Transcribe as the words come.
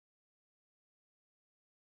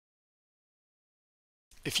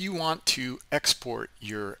If you want to export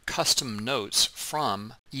your custom notes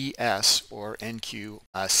from ES or NQ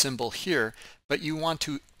symbol here, but you want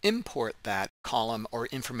to import that column or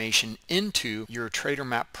information into your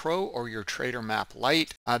Tradermap Pro or your Tradermap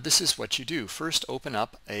Lite, this is what you do. First, open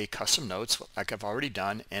up a custom notes like I've already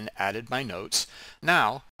done and added my notes.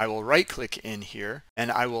 Now I will right click in here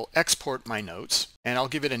and I will export my notes, and I'll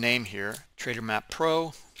give it a name here, Tradermap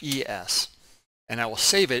Pro ES, and I will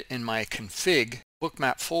save it in my config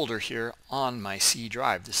bookmap folder here on my C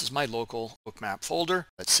drive. This is my local bookmap folder.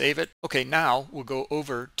 Let's save it. Okay, now we'll go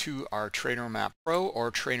over to our Tradermap Pro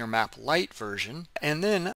or Tradermap Lite version, and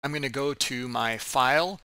then I'm going to go to my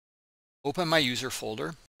file, open my user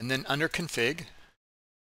folder, and then under config,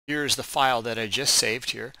 here's the file that I just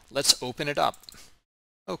saved here. Let's open it up.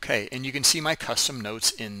 Okay, and you can see my custom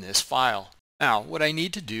notes in this file. Now what I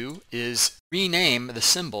need to do is rename the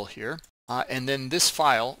symbol here. And then this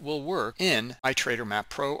file will work in my Tradermap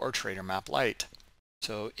Pro or Tradermap Lite.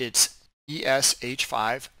 So it's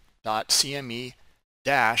esh5.cme-br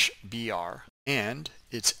and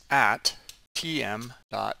it's at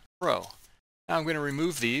tm.pro. Now I'm going to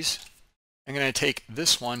remove these. I'm going to take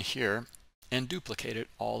this one here and duplicate it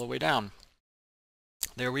all the way down.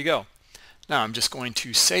 There we go. Now I'm just going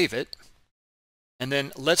to save it. And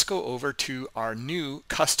then let's go over to our new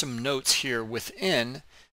custom notes here within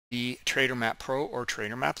the Tradermap Pro or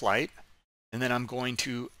Tradermap Lite, and then I'm going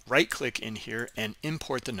to right click in here and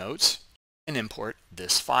import the notes and import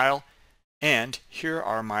this file. And here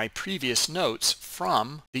are my previous notes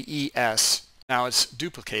from the ES. Now it's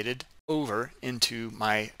duplicated over into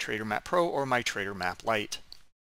my Tradermap Pro or my Tradermap Lite.